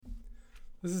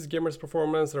This is Gamers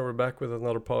Performance, and we're back with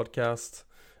another podcast.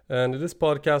 And in this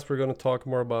podcast, we're going to talk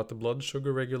more about the blood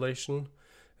sugar regulation.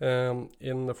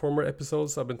 In the former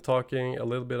episodes, I've been talking a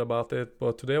little bit about it,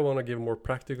 but today I want to give more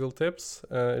practical tips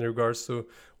in regards to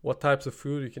what types of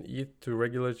food you can eat to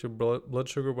regulate your blood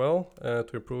sugar well, to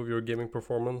improve your gaming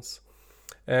performance,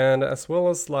 and as well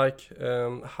as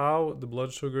how the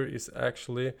blood sugar is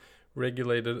actually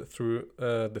regulated through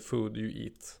the food you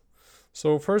eat.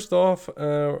 So first off,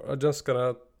 I'm just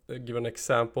gonna give an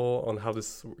example on how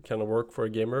this can work for a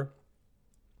gamer.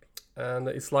 And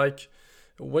it's like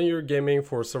when you're gaming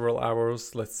for several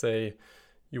hours, let's say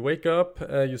you wake up,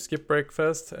 you skip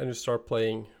breakfast, and you start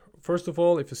playing. First of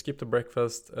all, if you skip the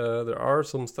breakfast, there are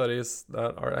some studies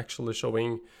that are actually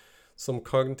showing some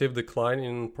cognitive decline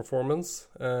in performance.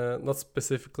 Not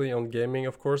specifically on gaming,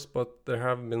 of course, but there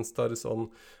have been studies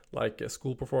on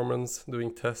school performance,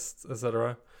 doing tests,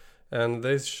 etc. And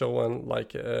they show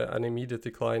an immediate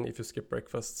decline if you skip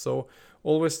breakfast. So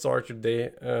always start your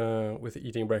day with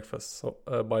eating breakfast, so,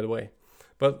 by the way.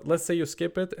 But let's say you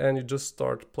skip it and you just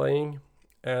start playing,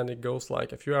 and it goes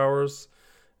like a few hours,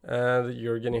 and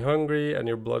you're getting hungry and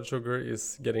your blood sugar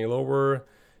is getting lower.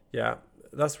 Yeah,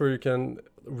 that's where you can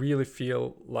really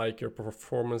feel like your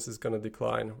performance is going to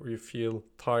decline, where you feel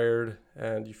tired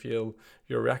and you feel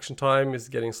your reaction time is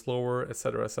getting slower,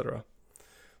 etc., etc.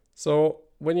 So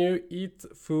when you eat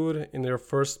food in your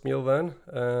first meal, then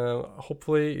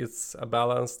hopefully it's a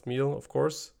balanced meal, of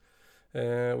course,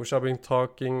 which I've been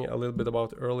talking a little bit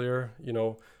about earlier.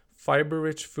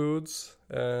 Fiber-rich foods.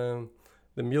 The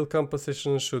meal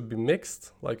composition should be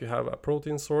mixed, like you have a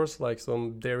protein source, like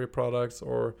some dairy products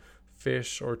or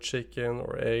fish or chicken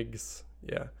or eggs,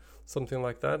 something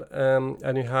like that.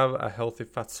 And you have a healthy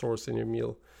fat source in your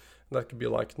meal. That could be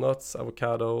like nuts,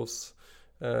 avocados.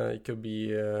 It could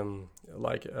be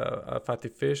a fatty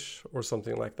fish or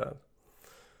something like that.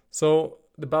 So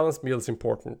the balanced meal is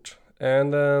important.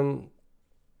 And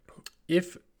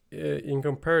if in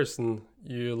comparison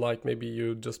maybe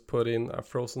you just put in a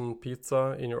frozen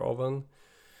pizza in your oven,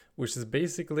 which is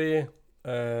basically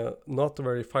not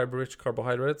very fiber-rich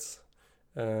carbohydrates,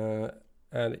 and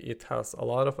it has a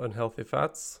lot of unhealthy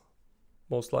fats,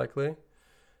 most likely.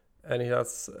 And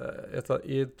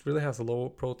it really has a low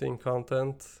protein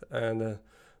content and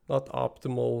not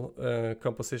optimal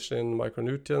composition in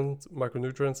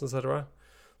micronutrients, etc.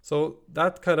 So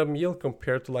that kind of meal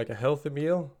compared to like a healthy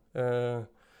meal,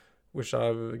 which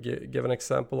I've given an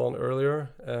example on earlier,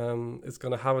 is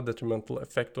going to have a detrimental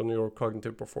effect on your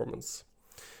cognitive performance.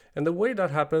 And the way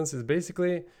that happens is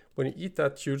basically when you eat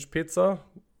that huge pizza,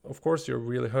 of course you're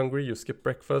really hungry, you skip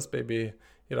breakfast, maybe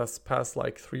it has passed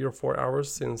like 3 or 4 hours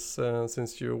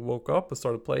since you woke up and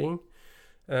started playing.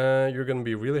 You're going to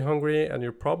be really hungry, and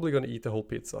you're probably going to eat the whole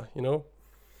pizza,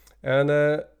 And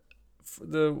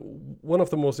one of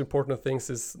the most important things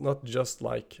is not just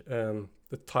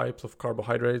the types of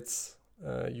carbohydrates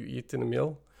you eat in a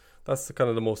meal. That's kind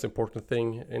of the most important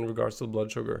thing in regards to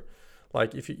blood sugar.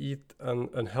 Like if you eat an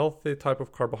unhealthy type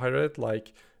of carbohydrate,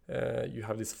 you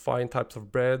have these fine types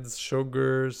of breads,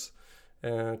 sugars,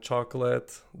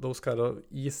 chocolate, those kind of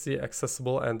easy,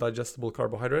 accessible, and digestible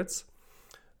carbohydrates.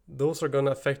 Those are going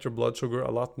to affect your blood sugar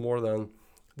a lot more than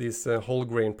these whole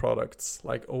grain products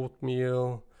like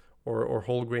oatmeal or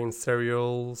whole grain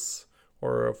cereals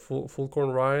or full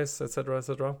corn rice, etc.,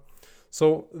 etc.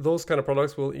 So those kind of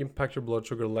products will impact your blood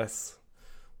sugar less.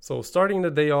 So starting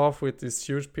the day off with this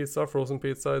huge pizza, frozen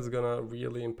pizza, is going to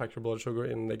really impact your blood sugar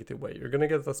in a negative way. You're going to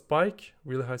get a spike,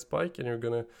 really high spike, and you're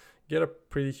going to get a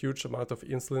pretty huge amount of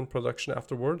insulin production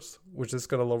afterwards, which is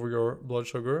going to lower your blood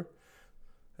sugar.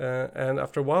 And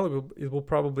after a while, it will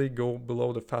probably go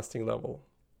below the fasting level.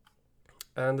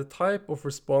 And the type of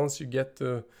response you get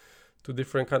to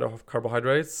different kind of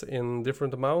carbohydrates in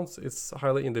different amounts, it's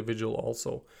highly individual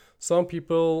also. Some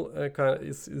people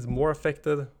is more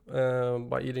affected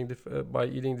by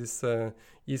eating these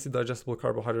easy digestible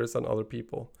carbohydrates than other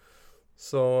people.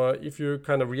 So if you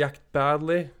kind of react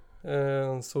badly,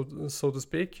 so to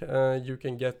speak, you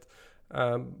can get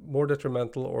more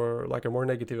detrimental or like a more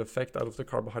negative effect out of the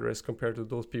carbohydrates compared to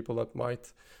those people that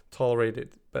might tolerate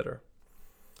it better.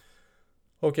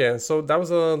 Okay, so that was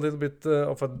a little bit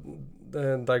of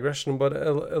a digression, but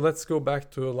let's go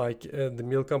back to the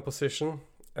meal composition.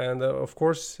 And of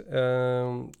course,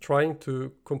 trying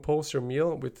to compose your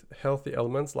meal with healthy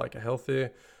elements like a healthy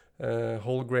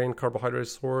whole grain carbohydrate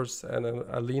source and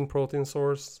a lean protein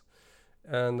source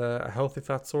and a healthy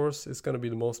fat source is going to be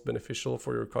the most beneficial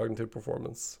for your cognitive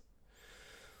performance.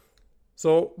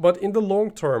 So, but in the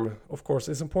long term, of course,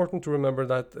 it's important to remember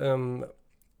that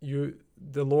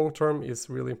the long term is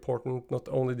really important, not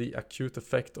only the acute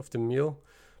effect of the meal,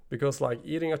 because like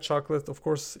eating a chocolate, of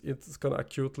course, it's going to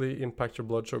acutely impact your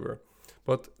blood sugar.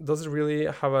 But does it really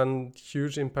have a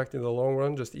huge impact in the long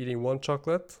run, just eating one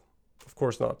chocolate? Of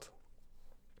course not.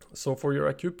 So for your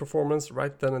acute performance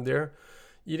right then and there,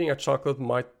 eating a chocolate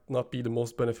might not be the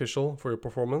most beneficial for your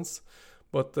performance,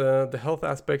 but the health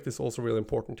aspect is also really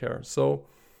important here. So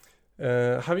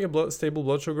having a stable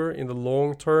blood sugar in the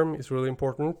long term is really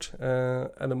important.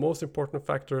 And the most important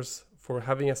factors for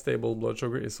having a stable blood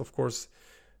sugar is, of course,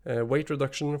 weight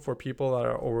reduction for people that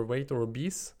are overweight or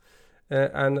obese,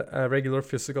 and regular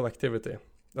physical activity.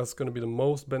 That's going to be the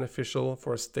most beneficial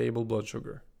for a stable blood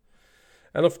sugar.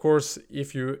 And of course,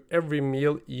 if you every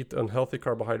meal eat unhealthy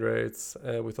carbohydrates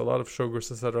with a lot of sugars,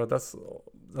 etc., that's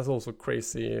also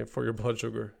crazy for your blood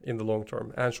sugar in the long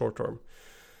term and short term.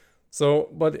 So,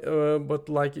 but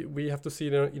like we have to see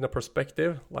it in a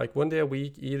perspective. Like 1 day a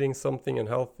week eating something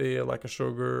unhealthy, like a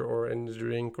sugar or energy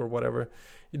drink or whatever,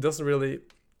 it doesn't really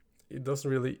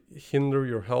hinder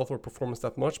your health or performance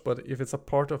that much. But if it's a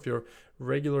part of your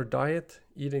regular diet,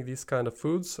 eating these kind of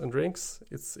foods and drinks,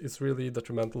 it's really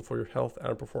detrimental for your health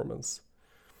and performance.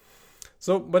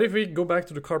 So, but if we go back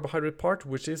to the carbohydrate part,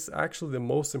 which is actually the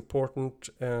most important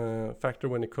factor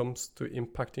when it comes to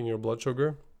impacting your blood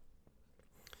sugar,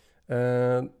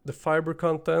 the fiber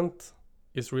content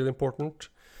is really important.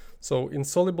 So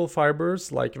insoluble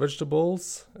fibers like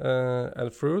vegetables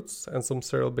and fruits and some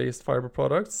cereal-based fiber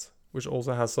products, which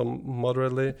also has some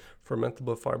moderately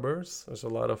fermentable fibers. There's a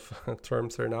lot of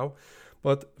terms here now.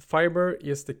 But fiber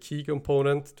is the key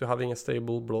component to having a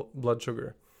stable blood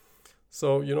sugar.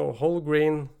 So, whole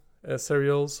grain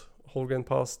cereals, whole grain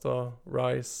pasta,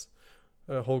 rice,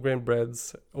 whole grain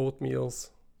breads,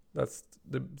 oatmeals,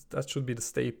 that should be the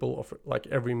staple of like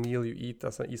every meal you eat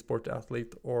as an esports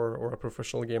athlete or a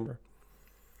professional gamer.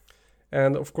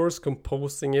 And of course,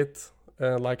 composting it,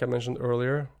 like I mentioned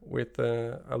earlier, with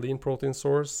a lean protein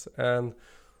source and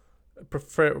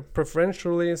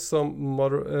preferentially some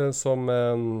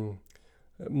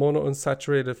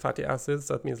monounsaturated fatty acids.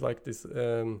 That means like this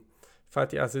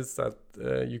fatty acids that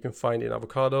you can find in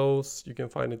avocados, you can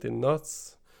find it in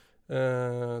nuts,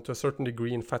 to a certain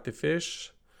degree in fatty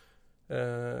fish,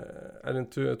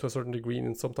 and to a certain degree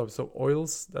in some types of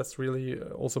oils. That's really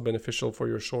also beneficial for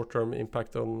your short-term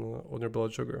impact on your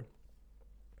blood sugar.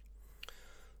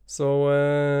 So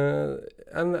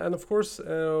and of course,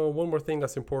 one more thing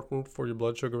that's important for your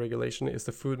blood sugar regulation is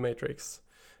the food matrix,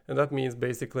 and that means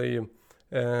basically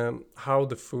how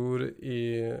the food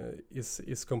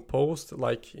is composed,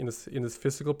 like in its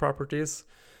physical properties.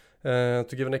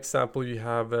 To give an example, you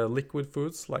have liquid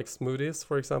foods like smoothies,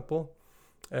 for example.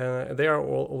 They are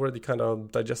already kind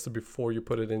of digested before you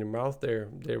put it in your mouth. They're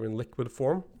in liquid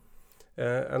form,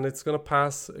 and it's going to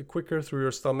pass quicker through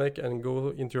your stomach and go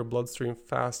into your bloodstream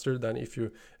faster than if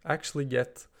you actually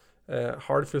get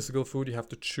hard physical food you have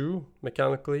to chew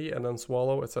mechanically and then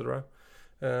swallow, etc.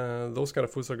 Those kind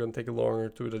of foods are going to take longer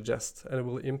to digest, and it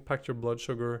will impact your blood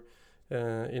sugar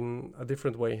in a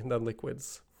different way than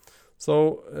liquids.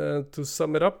 So to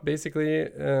sum it up, basically,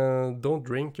 don't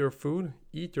drink your food,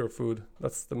 eat your food.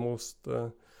 That's the most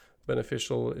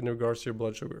beneficial in regards to your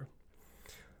blood sugar.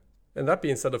 And that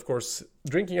being said, of course,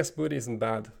 drinking a smoothie isn't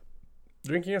bad.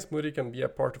 Drinking a smoothie can be a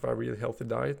part of a really healthy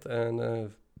diet,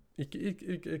 and it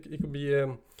could be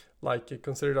like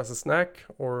considered as a snack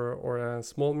or a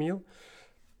small meal.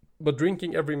 But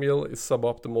drinking every meal is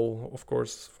suboptimal, of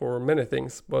course, for many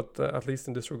things, but at least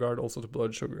in this regard, also to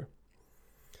blood sugar.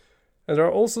 And there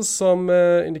are also some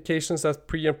indications that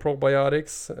pre- and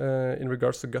probiotics in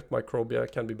regards to gut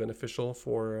microbia can be beneficial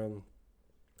for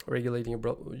regulating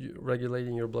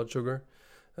your blood sugar.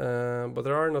 But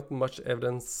there are not much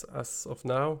evidence as of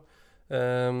now.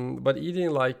 But eating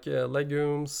like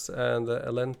legumes and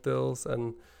lentils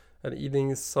and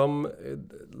eating some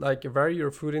vary your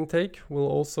food intake will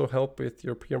also help with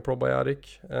your pre- and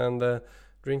probiotic. And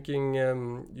drinking,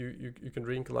 you can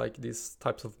drink like these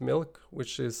types of milk,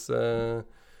 which is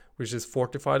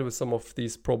fortified with some of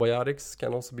these probiotics,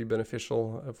 can also be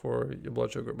beneficial for your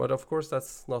blood sugar. But of course,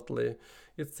 that's not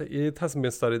it hasn't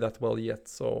been studied that well yet,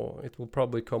 so it will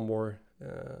probably come more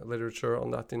literature on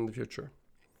that in the future.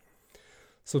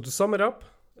 So to sum it up,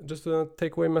 just a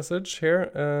takeaway message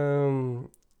here.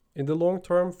 In the long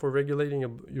term, for regulating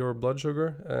your blood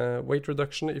sugar, weight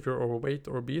reduction if you're overweight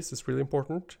or obese is really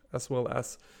important, as well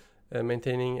as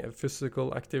maintaining a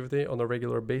physical activity on a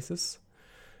regular basis.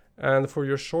 And for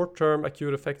your short-term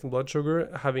acute effect on blood sugar,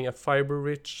 having a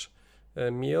fiber-rich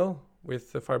meal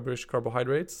with fiber-rich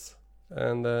carbohydrates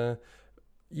and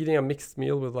eating a mixed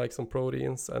meal with like some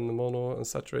proteins and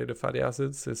monounsaturated fatty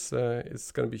acids is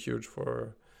going to be huge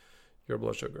for your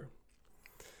blood sugar.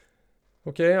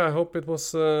 Okay, I hope it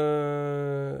was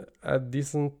a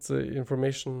decent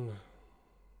information.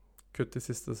 Kutt de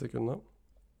siste sekundene.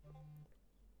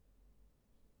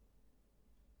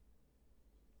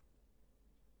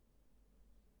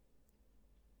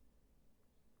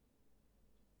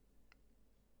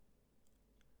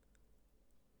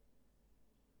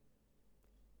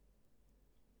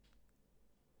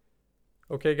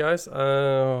 Okay guys,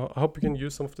 I hope you can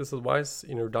use some of this advice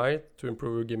in your diet to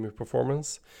improve your gaming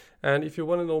performance. And if you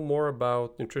want to know more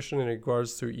about nutrition in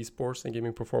regards to esports and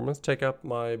gaming performance, check out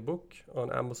my book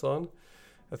on Amazon,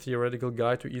 A Theoretical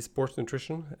Guide to Esports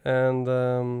Nutrition,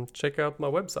 and check out my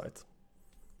website.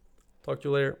 Talk to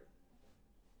you later.